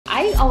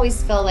I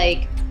always feel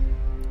like,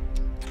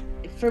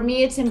 for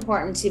me, it's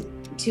important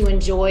to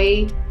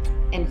enjoy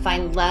and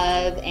find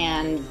love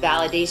and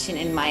validation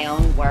in my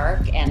own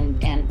work,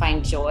 and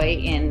find joy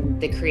in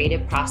the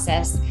creative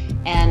process,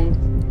 and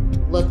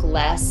look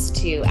less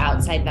to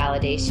outside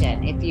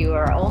validation. If you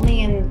are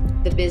only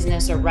in the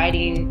business or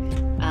writing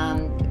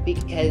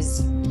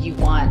because you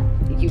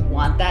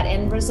want that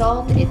end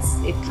result,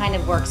 it kind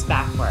of works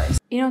backwards.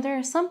 You know, there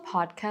are some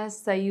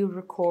podcasts that you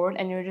record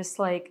and you're just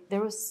like,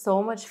 there was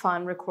so much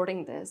fun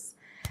recording this.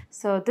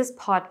 So this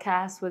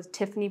podcast with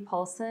Tiffany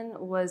Paulsen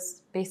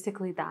was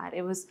basically that.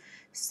 It was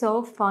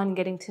so fun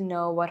getting to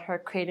know what her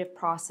creative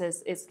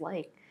process is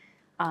like.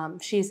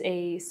 She's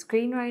a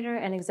screenwriter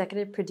and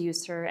executive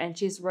producer, and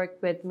she's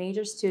worked with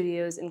major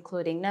studios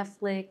including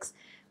Netflix,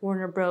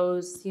 Warner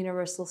Bros.,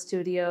 Universal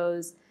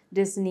Studios,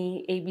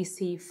 Disney,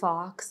 ABC,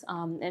 Fox,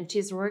 and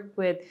she's worked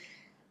with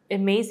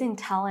amazing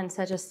talent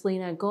such as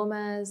Selena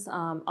Gomez,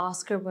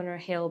 Oscar winner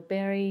Halle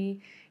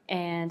Berry,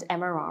 and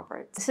Emma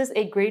Roberts. This is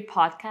a great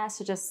podcast,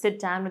 so just sit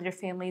down with your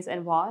families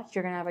and watch.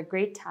 You're gonna have a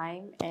great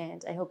time,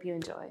 and I hope you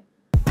enjoy.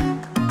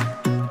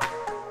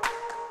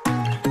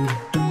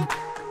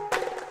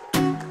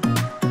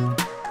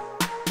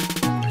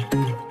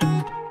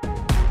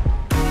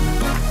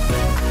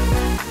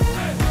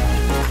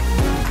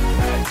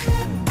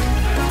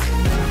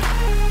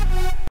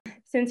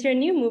 Since your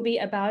new movie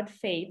About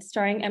Fate,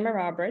 starring Emma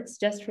Roberts,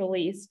 just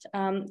released,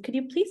 could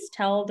you please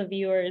tell the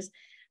viewers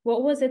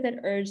what was it that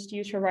urged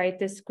you to write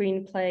this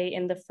screenplay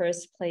in the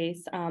first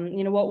place?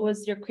 What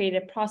was your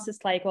creative process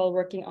like while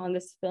working on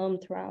this film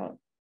throughout?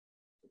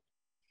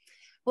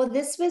 Well,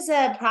 this was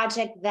a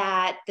project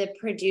that the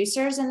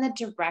producers and the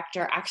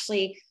director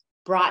actually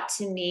brought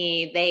to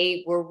me.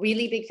 They were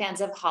really big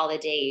fans of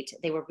Holiday.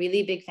 They were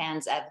really big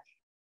fans of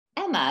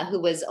Emma, who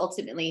was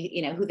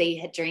ultimately, who they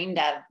had dreamed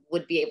of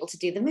would be able to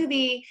do the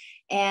movie.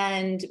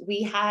 And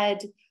we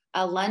had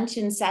a lunch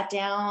and sat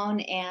down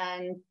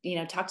and,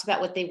 talked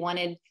about what they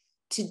wanted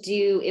to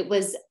do. It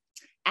was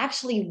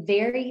actually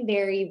very,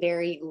 very,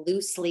 very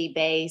loosely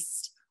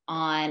based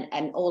on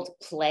an old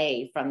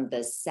play from the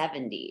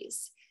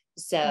 70s.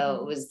 So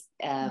it was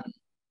a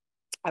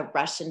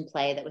Russian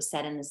play that was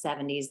set in the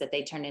 70s that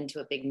they turned into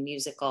a big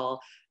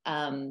musical.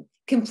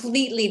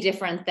 Completely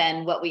different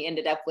than what we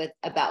ended up with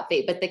About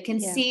Fate, but the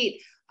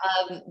conceit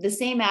of the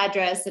same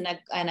address and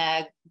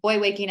a boy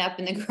waking up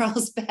in the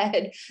girl's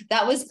bed,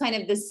 that was kind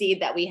of the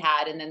seed that we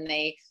had. And then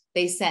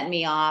they sent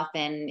me off,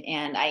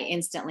 and I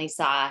instantly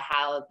saw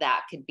how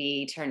that could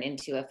be turned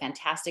into a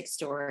fantastic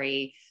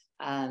story.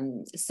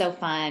 So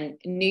fun.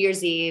 New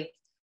Year's Eve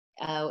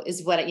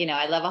is what,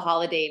 I love a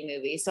holiday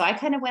movie. So I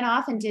kind of went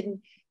off and did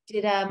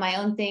my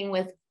own thing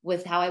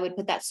with how I would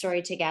put that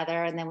story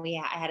together. And then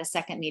I had a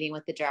second meeting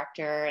with the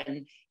director,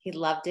 and he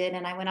loved it.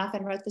 And I went off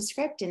and wrote the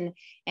script, and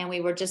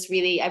we were just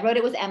I wrote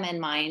it with Emma in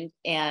mind.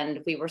 And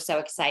we were so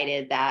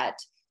excited that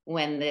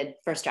when the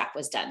first draft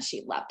was done,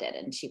 she loved it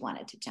and she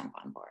wanted to jump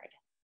on board.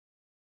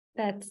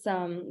 That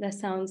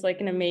sounds like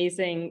an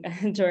amazing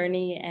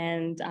journey.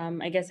 And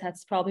I guess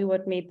that's probably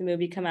what made the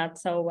movie come out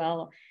so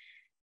well.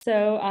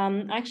 So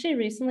I actually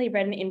recently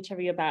read an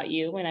interview about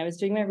you when I was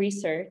doing my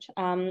research.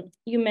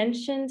 You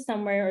mentioned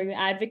somewhere, or you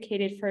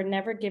advocated for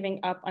never giving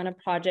up on a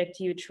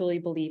project you truly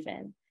believe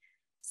in.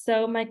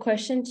 So my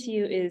question to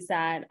you is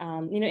that,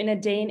 in a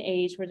day and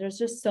age where there's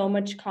just so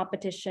much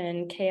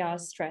competition,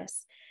 chaos,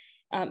 stress,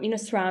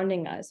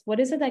 surrounding us,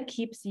 what is it that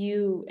keeps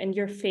you and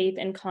your faith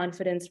and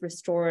confidence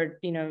restored,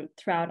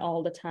 throughout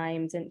all the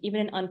times, and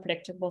even in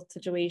unpredictable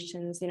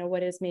situations?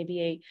 What is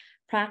maybe a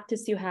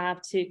practice you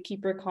have to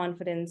keep your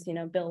confidence,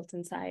 built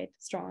inside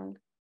strong?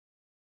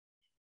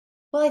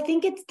 Well, I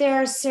think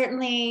there are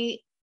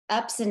certainly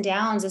ups and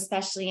downs,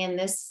 especially in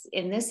this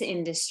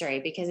industry,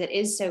 because it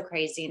is so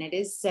crazy and it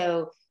is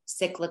so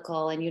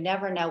cyclical, and you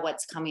never know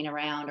what's coming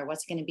around or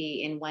what's going to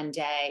be in one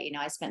day.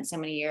 I spent so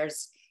many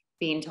years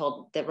being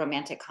told that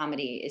romantic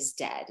comedy is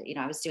dead.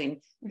 I was doing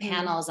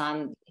panels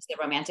on is the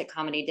romantic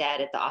comedy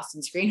dead at the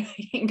Austin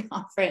Screenwriting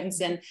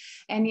Conference. And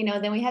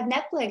then we had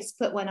Netflix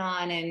put one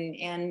on,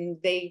 and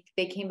they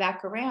came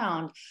back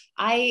around.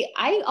 I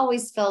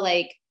always feel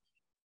like,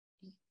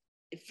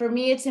 for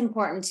me, it's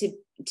important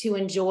to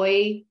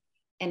enjoy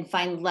and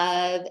find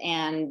love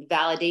and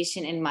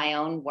validation in my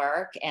own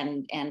work,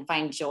 and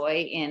find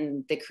joy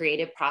in the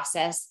creative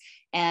process,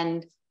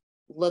 and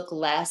look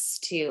less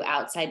to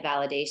outside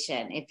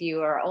validation. If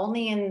you are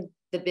only in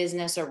the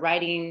business or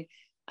writing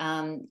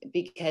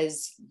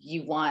because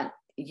you want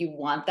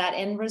that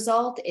end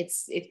result,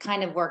 it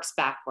kind of works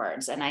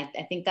backwards. And I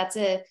think that's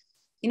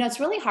it's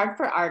really hard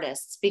for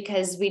artists,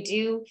 because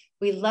we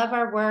love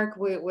our work.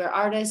 We're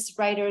artists,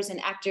 writers,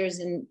 and actors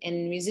and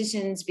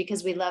musicians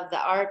because we love the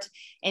art.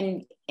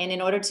 And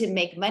in order to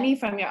make money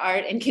from your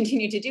art and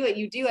continue to do it,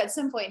 you do at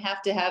some point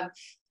have to have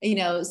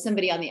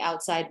somebody on the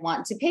outside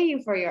want to pay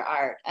you for your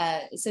art.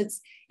 So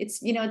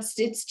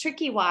it's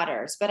tricky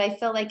waters, but I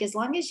feel like as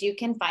long as you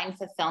can find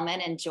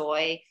fulfillment and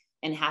joy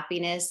and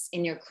happiness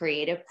in your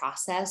creative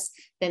process,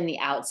 then the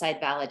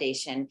outside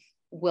validation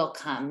will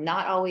come.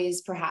 Not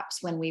always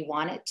perhaps when we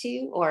want it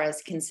to, or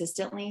as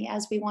consistently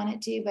as we want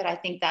it to, but I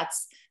think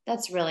that's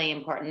really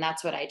important.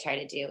 That's what I try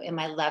to do. Am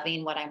I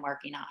loving what I'm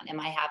working on? Am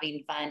I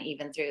having fun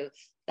even through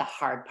the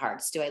hard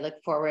parts? Do I look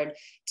forward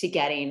to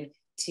getting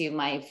to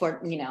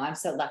I'm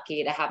so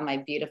lucky to have my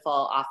beautiful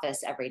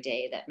office every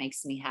day that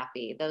makes me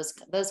happy. Those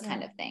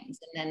kind of things.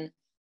 And then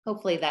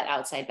hopefully that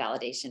outside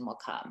validation will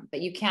come,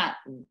 but you can't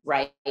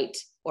write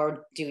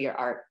or do your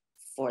art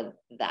for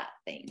that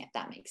thing, if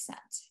that makes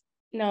sense.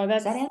 No,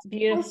 that's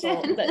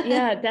beautiful.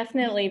 Yeah,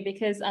 definitely.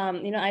 Because,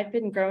 I've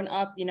been grown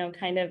up,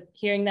 kind of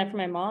hearing that from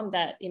my mom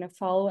that,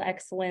 follow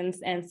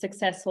excellence and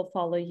success will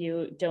follow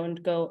you.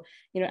 Don't go,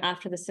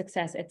 after the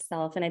success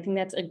itself. And I think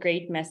that's a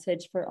great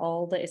message for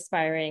all the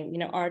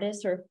aspiring,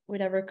 artists or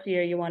whatever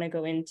career you want to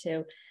go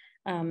into.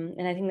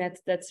 And I think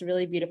that's a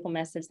really beautiful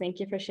message. Thank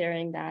you for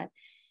sharing that.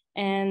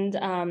 And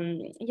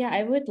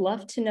I would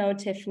love to know,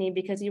 Tiffany,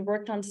 because you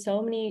worked on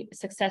so many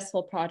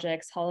successful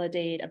projects,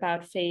 Holiday,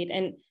 About Fate,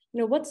 and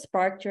what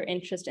sparked your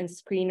interest in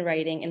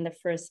screenwriting in the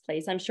first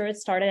place? I'm sure it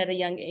started at a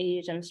young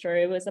age. I'm sure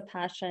it was a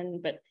passion,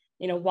 but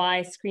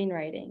why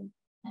screenwriting?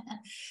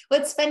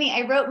 Well, it's funny.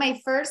 I wrote my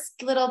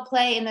first little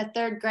play in the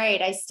 3rd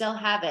grade. I still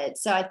have it.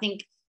 So I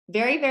think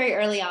very, very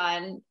early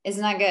on is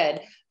not good.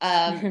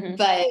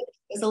 But it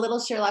was a little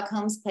Sherlock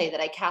Holmes play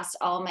that I cast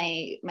all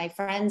my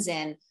friends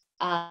in.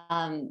 But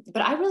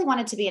I really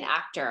wanted to be an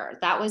actor.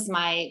 That was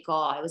my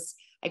goal.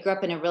 I grew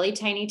up in a really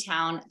tiny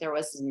town. There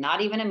was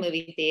not even a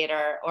movie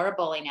theater or a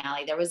bowling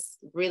alley. There was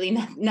really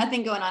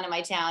nothing going on in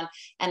my town.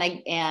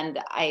 And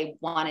I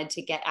wanted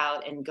to get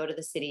out and go to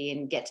the city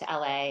and get to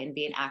LA and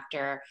be an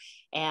actor.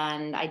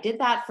 And I did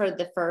that for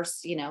the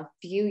first,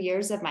 few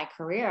years of my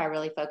career. I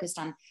really focused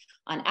on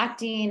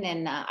acting,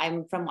 and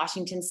I'm from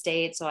Washington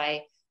State. So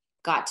I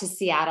got to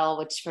Seattle,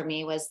 which for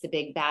me was the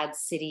big bad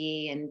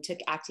city, and took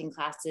acting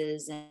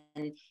classes.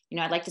 And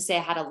I'd like to say I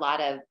had a lot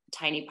of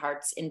tiny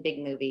parts in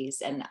big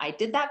movies, and I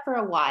did that for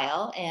a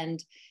while,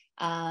 and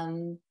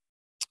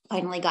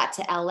finally got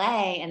to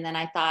LA. And then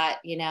I thought,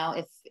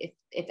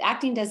 if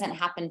acting doesn't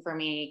happen for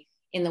me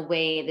in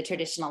the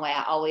traditional way,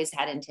 I always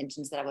had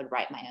intentions that I would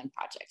write my own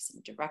projects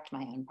and direct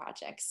my own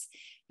projects.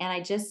 And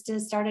I just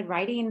started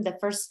writing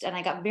and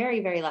I got very,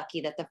 very lucky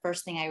that the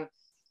first thing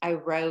I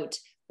wrote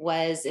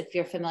was, if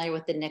you're familiar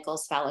with the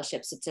Nichols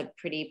Fellowships, it's a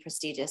pretty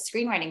prestigious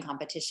screenwriting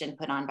competition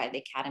put on by the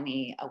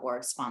Academy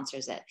Award,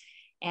 sponsors it,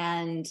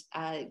 and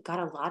got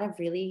a lot of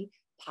really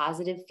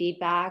positive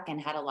feedback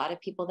and had a lot of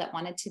people that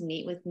wanted to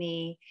meet with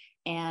me.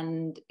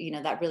 And,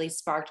 that really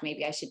sparked,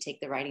 maybe I should take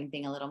the writing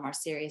thing a little more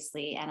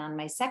seriously. And on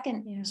my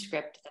second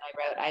script that I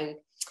wrote, I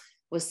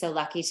was so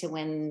lucky to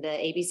win the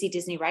ABC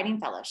Disney Writing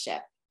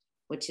Fellowship,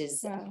 which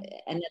is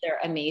another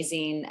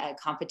amazing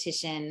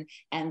competition.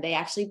 And they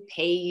actually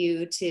pay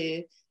you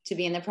to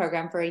be in the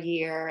program for a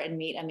year and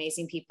meet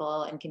amazing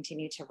people and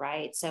continue to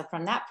write. So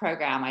from that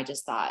program, I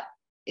just thought,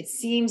 it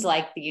seems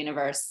like the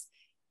universe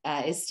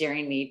is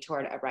steering me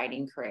toward a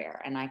writing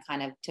career. And I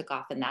kind of took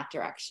off in that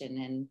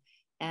direction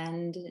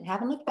and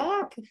haven't looked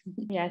back.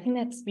 Yeah, I think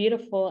that's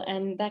beautiful.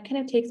 And that kind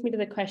of takes me to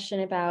the question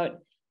about,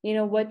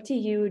 what do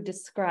you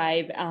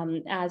describe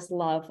as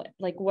love?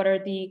 Like, what are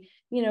the,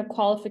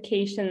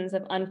 qualifications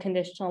of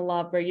unconditional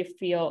love where you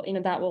feel,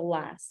 that will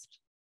last?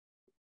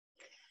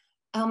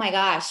 Oh my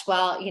gosh.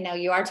 Well,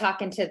 you are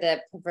talking to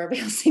the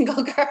proverbial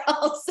single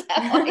girl. So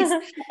I don't know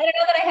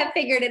that I have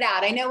figured it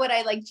out. I know what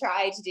I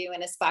try to do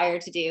and aspire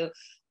to do.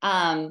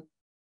 I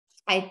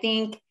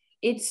think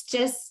it's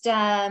just,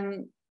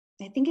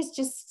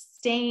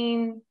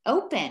 staying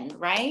open,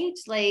 right?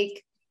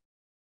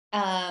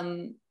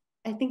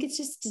 I think it's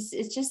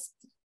just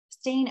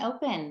staying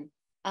open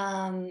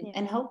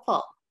and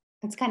hopeful.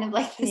 It's kind of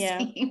like the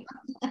same.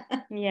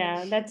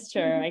 Yeah, that's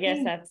true. I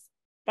guess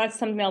that's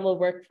something that will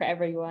work for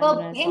everyone. Well,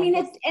 I mean,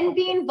 it's and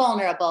being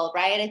vulnerable,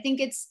 right? I think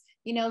it's,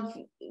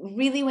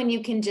 really when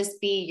you can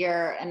just be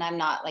and I'm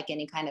not like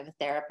any kind of a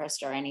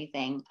therapist or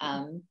anything.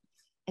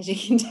 As you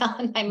can tell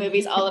in my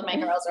movies, all of my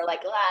girls are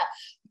like that.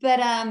 But,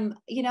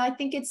 I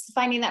think it's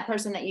finding that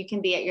person that you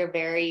can be at your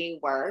very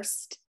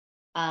worst.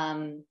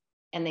 And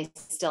they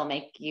still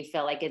make you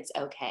feel like it's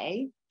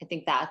okay. I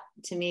think that,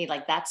 to me,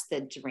 that's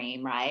the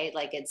dream, right?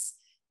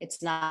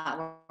 It's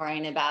not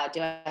worrying about,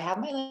 do I have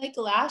my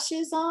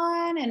lashes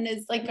on? And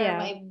it's are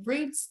my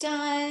roots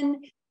done?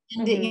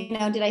 And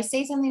did I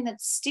say something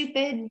that's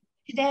stupid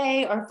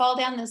today or fall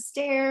down the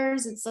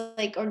stairs? It's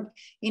or,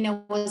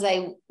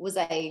 was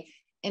I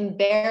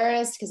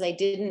embarrassed because I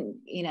didn't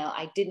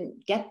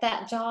get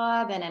that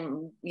job, and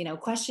I'm,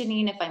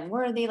 questioning if I'm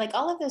worthy,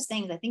 all of those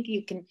things. I think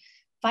you can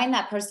find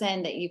that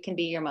person that you can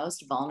be your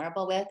most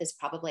vulnerable with is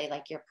probably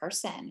your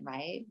person,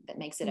 right? That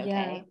makes it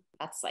okay.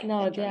 That's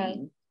the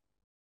dream.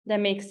 That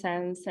makes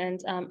sense.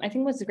 And I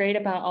think what's great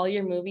about all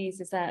your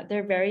movies is that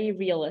they're very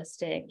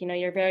realistic.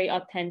 You're very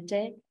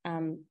authentic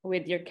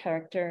with your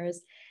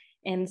characters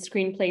and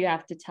screenplay you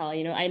have to tell.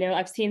 I know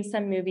I've seen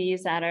some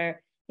movies that are,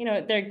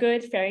 they're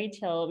good fairy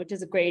tale, which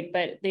is great,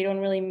 but they don't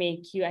really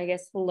make you, I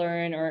guess,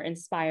 learn or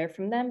inspire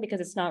from them because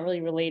it's not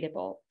really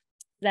relatable.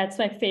 that's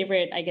my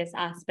favorite, I guess,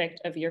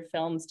 aspect of your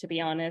films, to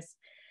be honest.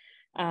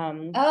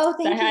 Oh,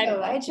 thank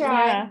you. I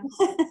try.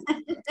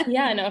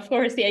 Yeah, no, of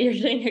course. Yeah, you're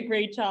doing a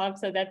great job.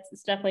 So that's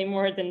definitely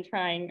more than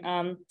trying.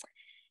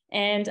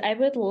 And I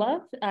would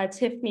love,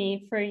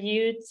 Tiffany, for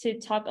you to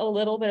talk a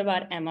little bit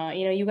about Emma.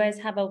 You know, you guys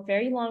have a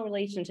very long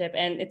relationship,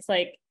 and it's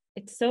like,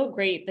 it's so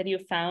great that you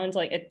found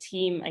like a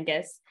team, I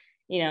guess,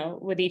 you know,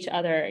 with each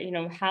other. You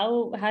know,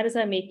 how does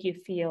that make you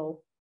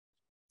feel?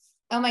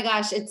 Oh my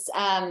gosh, it's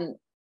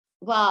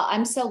well,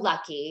 I'm so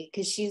lucky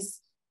because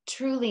she's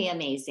truly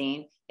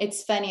amazing.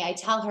 It's funny, I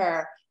tell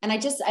her, and I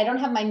don't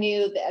have my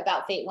new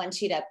About Fate one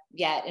sheet up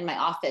yet in my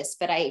office,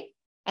 but I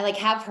like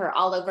have her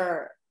all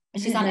over.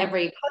 She's on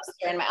every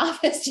poster in my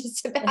office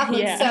just about.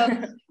 Yeah. So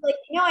like,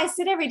 you know, I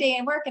sit every day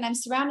and work and I'm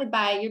surrounded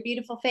by your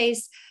beautiful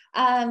face.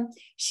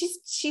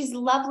 She's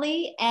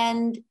lovely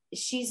and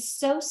she's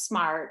so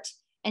smart.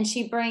 And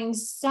she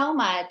brings so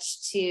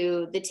much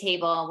to the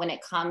table when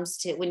it comes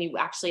to when you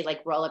actually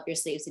like roll up your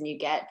sleeves and you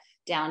get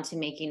down to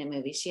making a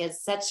movie. She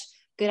has such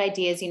good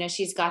ideas. You know,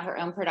 she's got her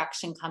own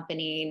production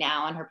company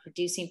now and her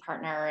producing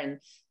partner, and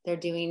they're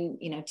doing,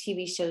 you know,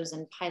 TV shows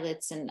and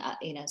pilots and,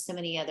 you know, so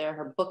many other,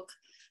 her book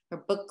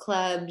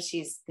club.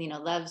 She's, you know,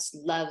 loves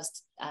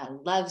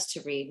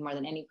to read more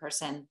than any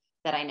person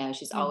that I know.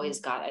 She's always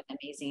got an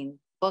amazing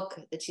book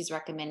that she's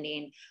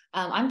recommending.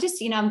 I'm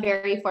just, you know, I'm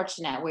very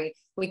fortunate.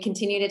 We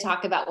continue to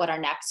talk about what our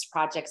next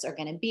projects are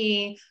going to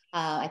be.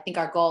 I think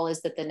our goal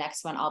is that the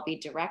next one I'll be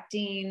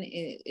directing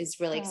is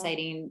really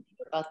exciting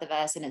for both of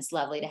us. And it's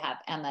lovely to have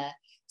Emma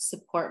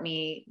support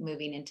me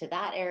moving into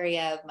that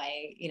area of my,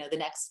 you know,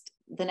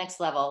 the next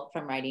level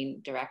from writing,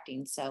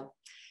 directing. So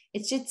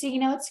it's just, you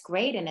know, it's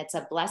great. And it's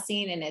a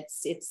blessing. And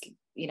it's,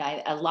 you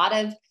know, a lot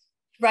of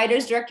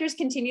writers, directors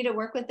continue to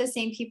work with the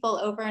same people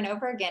over and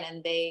over again.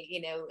 And they,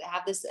 you know,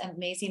 have this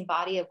amazing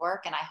body of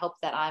work. And I hope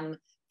that I'm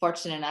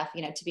fortunate enough,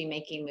 you know, to be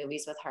making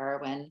movies with her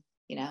when,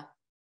 you know,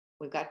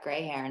 we've got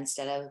gray hair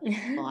instead of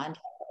blonde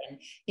hair. And,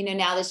 you know,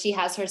 now that she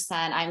has her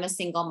son, I'm a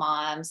single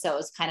mom. So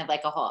it's kind of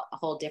like a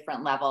whole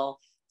different level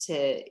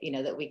to, you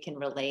know, that we can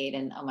relate.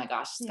 And oh my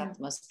gosh, she's got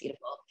the most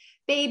beautiful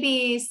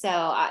baby. So,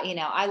 you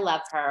know, I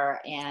love her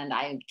and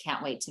I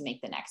can't wait to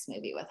make the next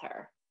movie with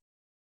her.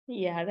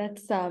 Yeah,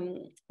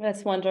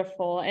 that's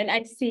wonderful. And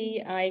I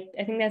see, I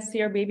think that's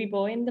your baby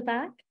boy in the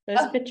back,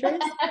 those pictures.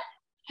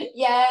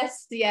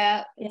 Yes,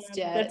 yeah,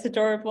 that's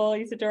adorable.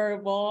 He's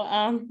adorable.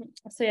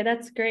 So yeah,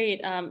 that's great.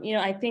 You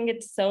know, I think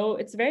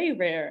it's very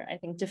rare, I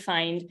think, to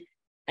find,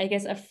 I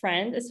guess, a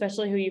friend,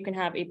 especially who you can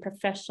have a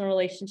professional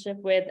relationship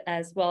with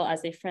as well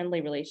as a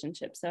friendly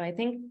relationship. So I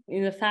think,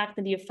 you know, the fact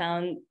that you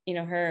found, you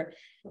know, her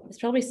is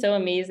probably so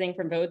amazing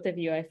for both of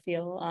you. I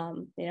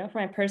feel, you know,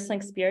 from my personal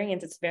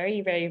experience, it's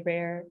very, very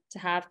rare to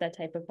have that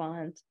type of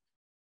bond.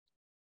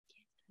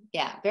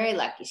 Yeah, very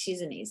lucky.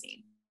 She's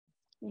amazing.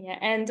 Yeah.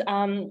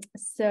 And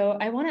so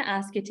I want to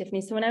ask you,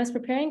 Tiffany, so when I was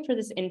preparing for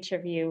this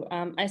interview,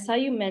 I saw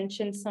you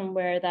mention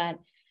somewhere that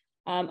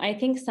I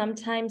think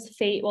sometimes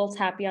fate will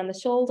tap you on the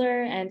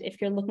shoulder, and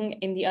if you're looking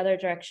in the other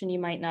direction, you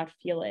might not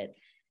feel it.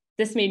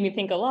 This made me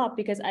think a lot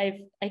because I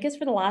guess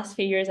for the last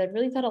few years, I've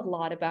really thought a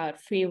lot about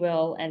free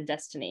will and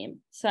destiny.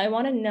 So I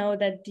want to know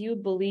that, do you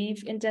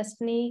believe in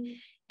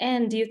destiny?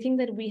 And do you think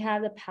that we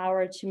have the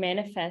power to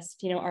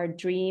manifest, you know, our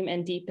dream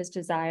and deepest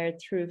desire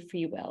through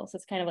free will? So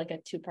it's kind of like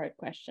a two-part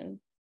question.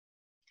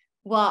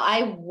 Well,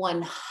 I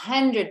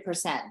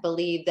 100%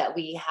 believe that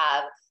we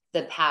have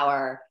the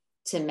power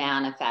to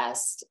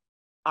manifest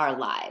our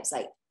lives.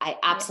 I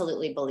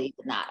absolutely believe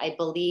in that. I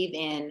believe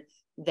in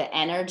the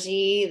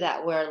energy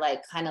that we're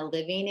like kind of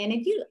living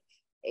in.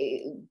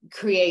 It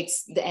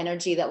creates the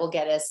energy that will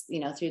get us, you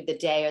know, through the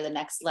day or the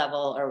next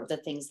level or the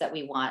things that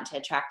we want to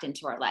attract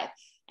into our life.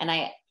 And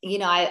I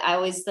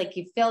always like,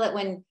 you feel it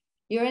when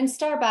you're in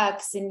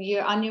Starbucks and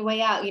you're on your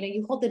way out, you know,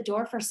 you hold the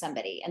door for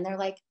somebody and they're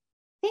like,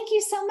 thank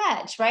you so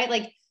much. Right.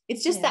 Like,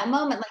 it's just that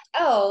moment like,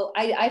 oh,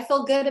 I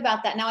feel good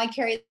about that. Now I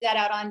carry that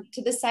out on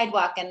to the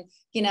sidewalk. And,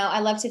 you know, I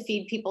love to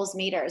feed people's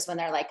meters when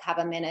they're like, have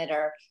a minute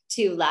or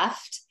two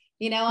left,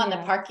 you know, on the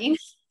parking.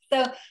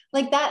 So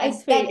like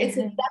that's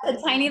a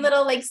tiny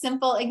little like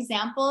simple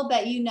example,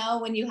 but you know,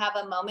 when you have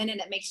a moment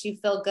and it makes you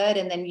feel good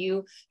and then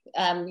you,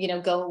 you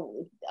know,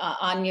 go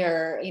on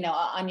your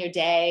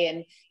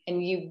day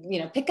and you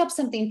know, pick up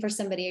something for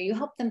somebody or you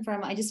help them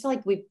I just feel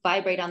like we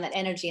vibrate on that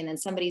energy and then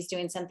somebody's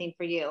doing something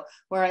for you.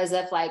 Whereas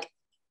if like,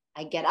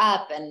 I get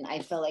up and I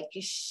feel like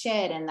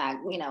shit and that,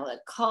 you know,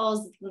 the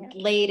call's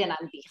late and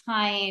I'm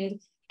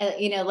behind,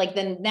 you know, like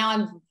then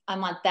now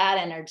I'm on that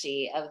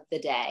energy of the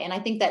day. And I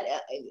think that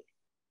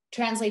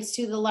translates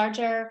to the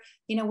larger,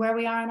 you know, where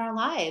we are in our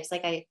lives.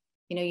 Like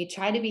you know, you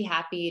try to be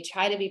happy, you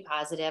try to be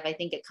positive. I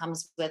think it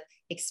comes with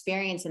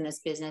experience in this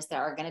business.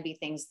 There are going to be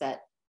things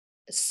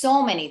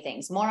so many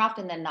things, more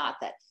often than not,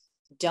 that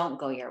don't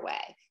go your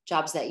way,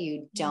 jobs that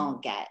you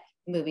don't get,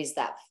 movies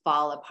that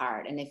fall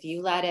apart. And if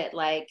you let it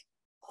like,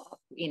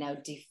 you know,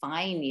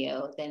 define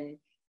you, then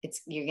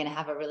you're going to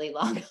have a really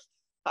long,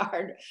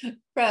 hard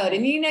road.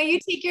 And, you know, you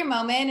take your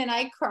moment and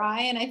I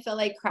cry and I feel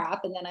like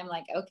crap. And then I'm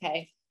like,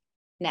 okay,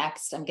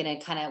 next? I'm going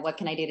to kind of, what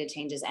can I do to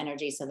change his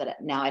energy so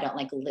that now I don't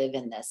like live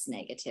in this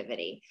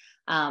negativity?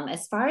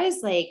 As far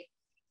as like,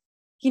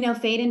 you know,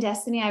 fate and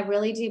destiny, I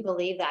really do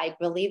believe that. I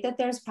believe that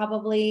there's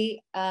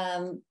probably,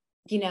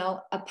 you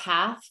know, a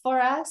path for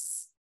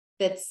us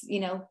that's, you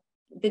know,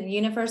 the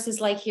universe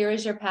is like, here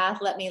is your path,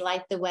 let me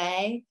light the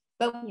way.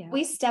 But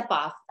we step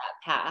off that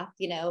path,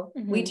 you know,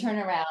 we turn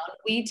around,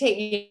 we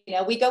take, you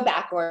know, we go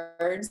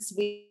backwards,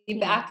 we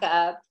back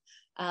up.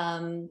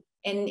 And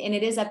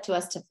it is up to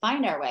us to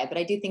find our way. But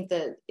I do think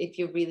that if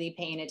you're really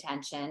paying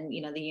attention,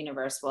 you know, the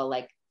universe will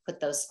like put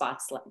those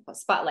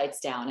spotlights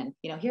down and,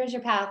 you know, here's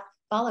your path,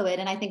 follow it.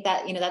 And I think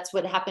that, you know, that's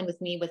what happened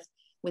with me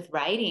with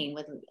writing,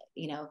 with,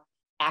 you know,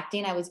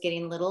 acting. I was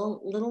getting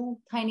little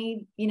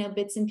tiny, you know,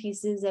 bits and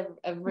pieces of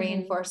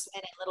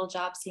reinforcement and little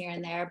jobs here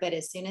and there. But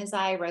as soon as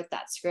I wrote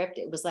that script,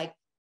 it was like,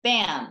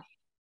 bam,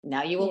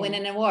 now you will win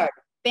an award.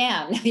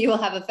 Bam, now you will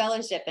have a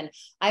fellowship. And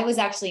I was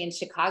actually in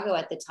Chicago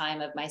at the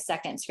time of my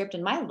second script,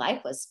 and my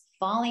life was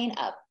falling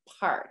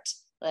apart.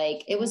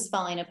 Like it was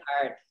falling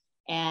apart.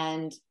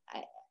 And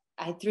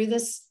I threw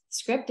this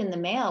script in the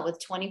mail with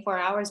 24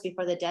 hours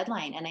before the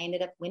deadline, and I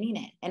ended up winning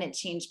it, and it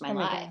changed my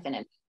life. And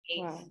it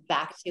brought me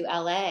back to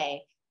LA.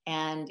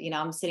 And, you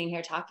know, I'm sitting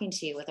here talking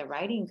to you with a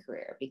writing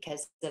career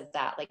because of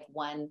that. Like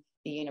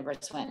the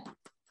universe went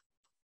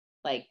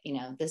like, you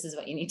know, this is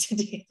what you need to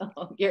do.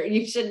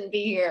 You shouldn't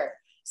be here.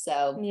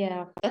 So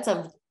yeah, that's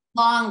a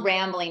long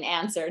rambling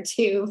answer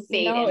to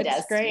fate and destiny.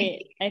 It's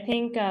great. I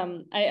think,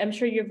 I'm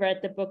sure you've read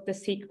the book, The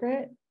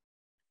Secret.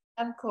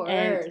 Of course.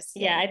 And,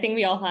 yeah, I think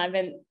we all have.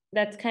 And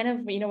that's kind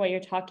of, you know, what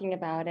you're talking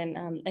about.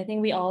 And I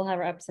think we all have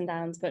our ups and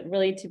downs, but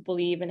really to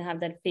believe and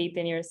have that faith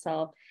in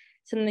yourself.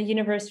 So then the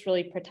universe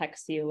really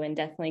protects you and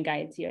definitely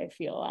guides you, I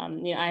feel.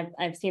 You know,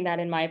 I've seen that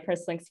in my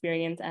personal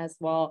experience as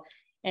well.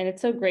 And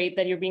it's so great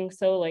that you're being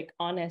so like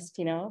honest,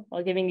 you know,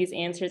 while giving these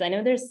answers. I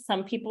know there's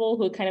some people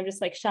who kind of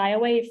just like shy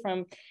away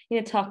from, you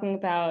know, talking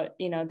about,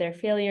 you know, their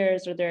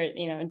failures or their,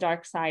 you know,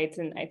 dark sides.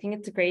 And I think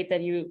it's great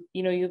that you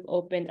know, you've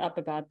opened up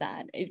about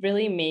that. It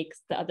really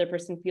makes the other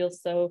person feel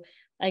so,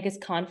 I guess,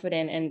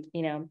 confident and,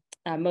 you know,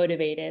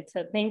 motivated.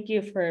 So thank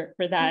you for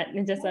that.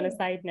 And just on a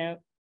side note.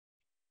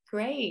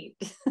 Great.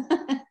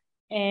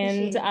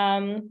 And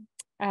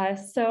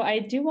so I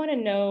do want to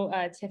know,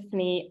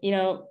 Tiffany, you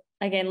know,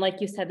 again,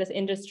 like you said, this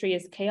industry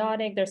is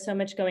chaotic. There's so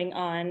much going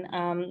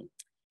on.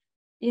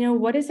 You know,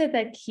 what is it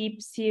that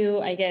keeps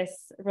you, I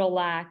guess,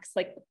 relaxed?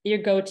 Like your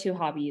go-to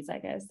hobbies, I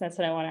guess. That's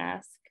what I want to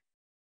ask.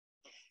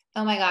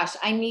 Oh my gosh,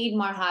 I need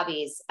more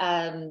hobbies.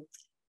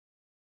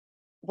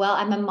 Well,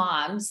 I'm a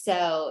mom,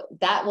 so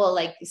that will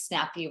like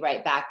snap you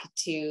right back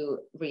to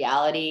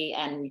reality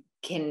and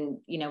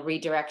can, you know,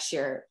 redirect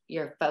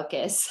your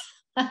focus.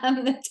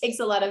 It takes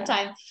a lot of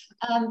time.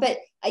 But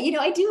you know,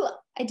 I do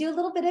a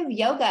little bit of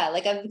yoga.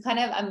 Like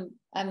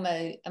I'm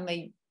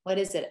a what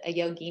is it? A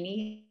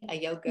yogini? A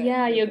yoga?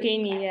 Yeah,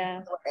 yogini.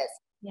 Yeah.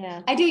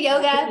 Yeah. I do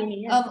yoga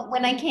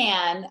when I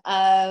can.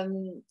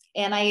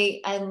 And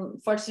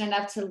I'm fortunate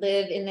enough to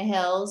live in the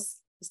hills,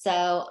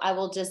 so I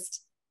will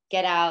just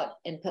get out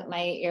and put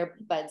my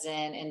earbuds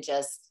in and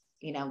just,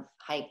 you know,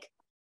 hike.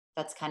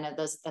 That's kind of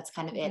it.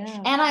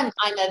 Yeah. And I'm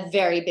a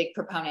very big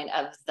proponent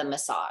of the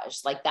massage.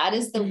 Like that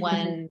is the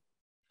one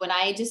when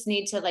I just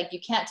need to, like, you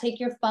can't take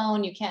your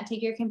phone, you can't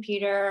take your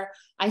computer.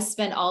 I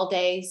spend all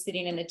day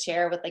sitting in a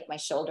chair with like my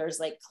shoulders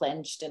like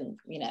clenched and,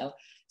 you know,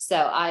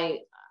 so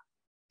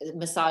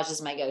massage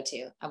is my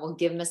go-to. I will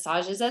give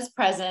massages as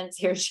presents.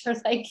 Here's your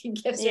like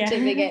gift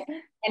certificate,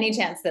 any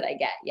chance that I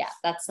get. Yeah.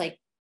 That's like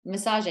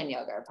massage and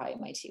yoga are probably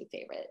my two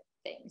favorite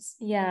things.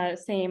 Yeah,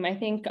 same. I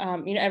think,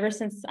 you know, ever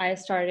since I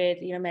started,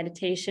 you know,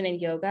 meditation and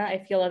yoga,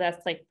 I feel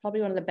that's like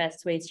probably one of the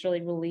best ways to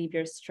really relieve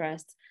your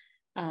stress.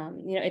 You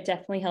know, it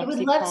definitely helps. I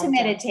would love to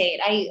meditate.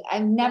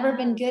 I've never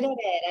been good at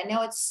it. I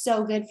know it's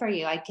so good for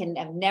you. I've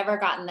never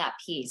gotten that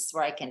peace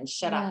where I can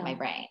shut off my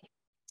brain.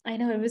 I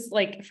know, it was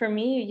like, for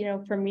me, you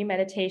know,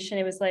 meditation,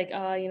 it was like,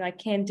 oh, you know, I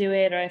can't do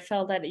it. Or I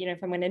felt that, you know,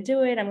 if I'm going to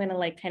do it, I'm going to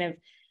like kind of,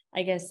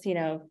 I guess, you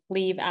know,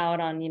 leave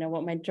out on, you know,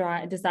 what my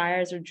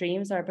desires or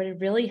dreams are, but it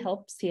really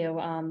helps you.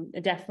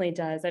 It definitely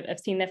does. I've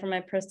seen that from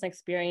my personal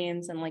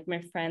experience, and like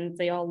my friends,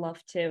 they all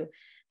love to,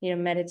 you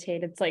know,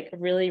 meditate. It's like a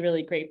really,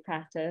 really great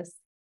practice.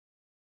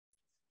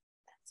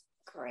 That's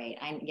great.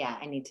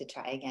 I need to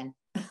try again.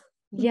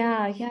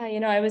 Yeah. You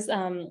know,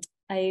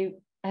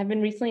 I've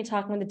been recently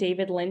talking with the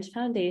David Lynch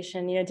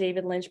Foundation. You know,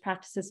 David Lynch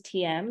practices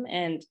TM,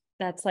 and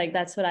that's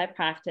what I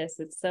practice.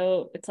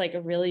 It's like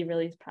a really,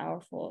 really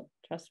powerful.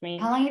 Trust me.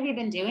 How long have you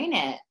been doing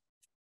it?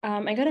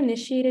 I got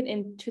initiated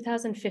in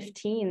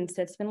 2015,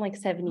 so it's been like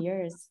 7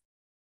 years.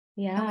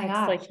 Yeah. Oh my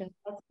gosh. It's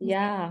like,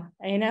 yeah,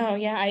 I know.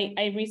 Yeah.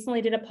 I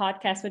recently did a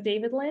podcast with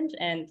David Lynch,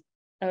 and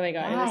oh my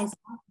God. Nice.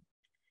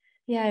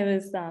 It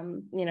was,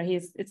 you know,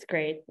 it's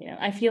great. You know,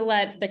 I feel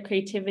that the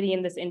creativity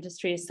in this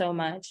industry is so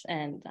much,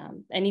 and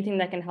anything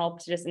that can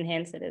help to just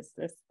enhance it is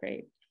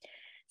great.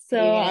 So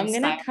I'm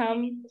going to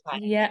come.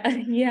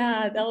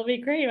 Yeah, that'll be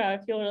great. I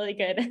feel really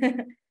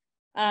good.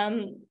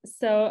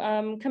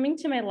 So coming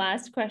to my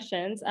last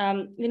questions,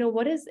 you know,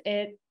 what is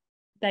it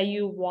that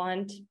you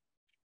want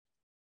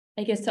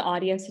I guess, the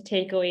audience to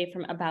take away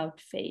from About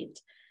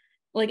Fate?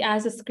 Like,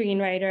 as a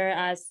screenwriter,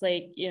 as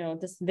like, you know,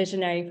 this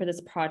visionary for this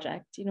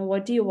project, you know,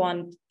 what do you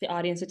want the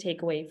audience to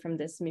take away from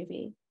this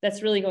movie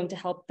that's really going to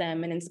help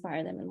them and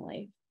inspire them in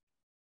life?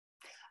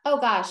 Oh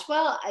gosh.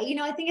 Well, you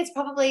know, I think it's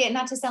probably,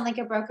 not to sound like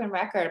a broken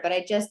record, but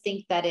I just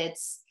think that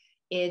it's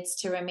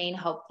to remain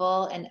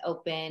hopeful and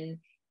open,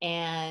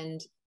 and,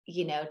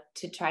 you know,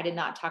 to try to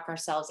not talk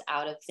ourselves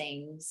out of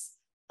things.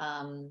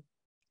 You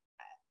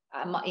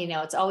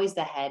know, it's always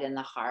the head and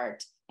the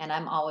heart. And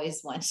I'm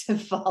always one to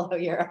follow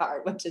your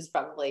heart, which has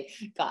probably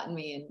gotten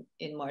me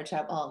in more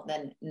trouble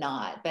than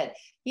not. But,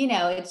 you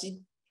know, it's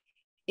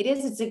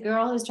a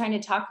girl who's trying to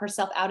talk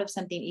herself out of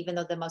something, even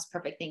though the most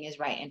perfect thing is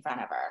right in front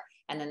of her.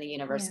 And then the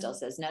universe still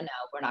says, no,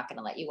 we're not going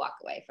to let you walk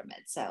away from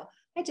it. So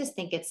I just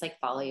think it's like,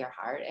 follow your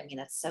heart. I mean,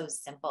 that's so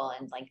simple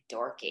and like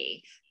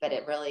dorky, but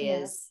it really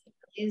is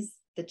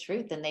the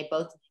truth. And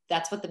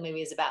that's what the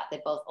movie is about.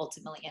 They both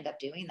ultimately end up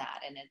doing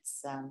that. And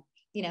it's,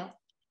 you know,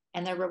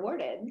 and they're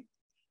rewarded.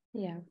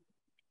 Yeah,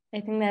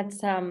 I think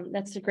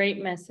that's a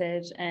great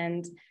message.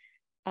 And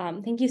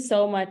thank you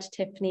so much,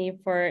 Tiffany,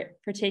 for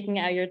taking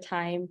out your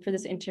time for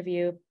this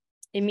interview.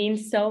 It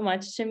means so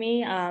much to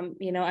me.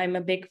 You know, I'm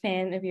a big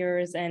fan of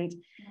yours and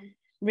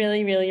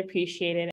really, really appreciate it.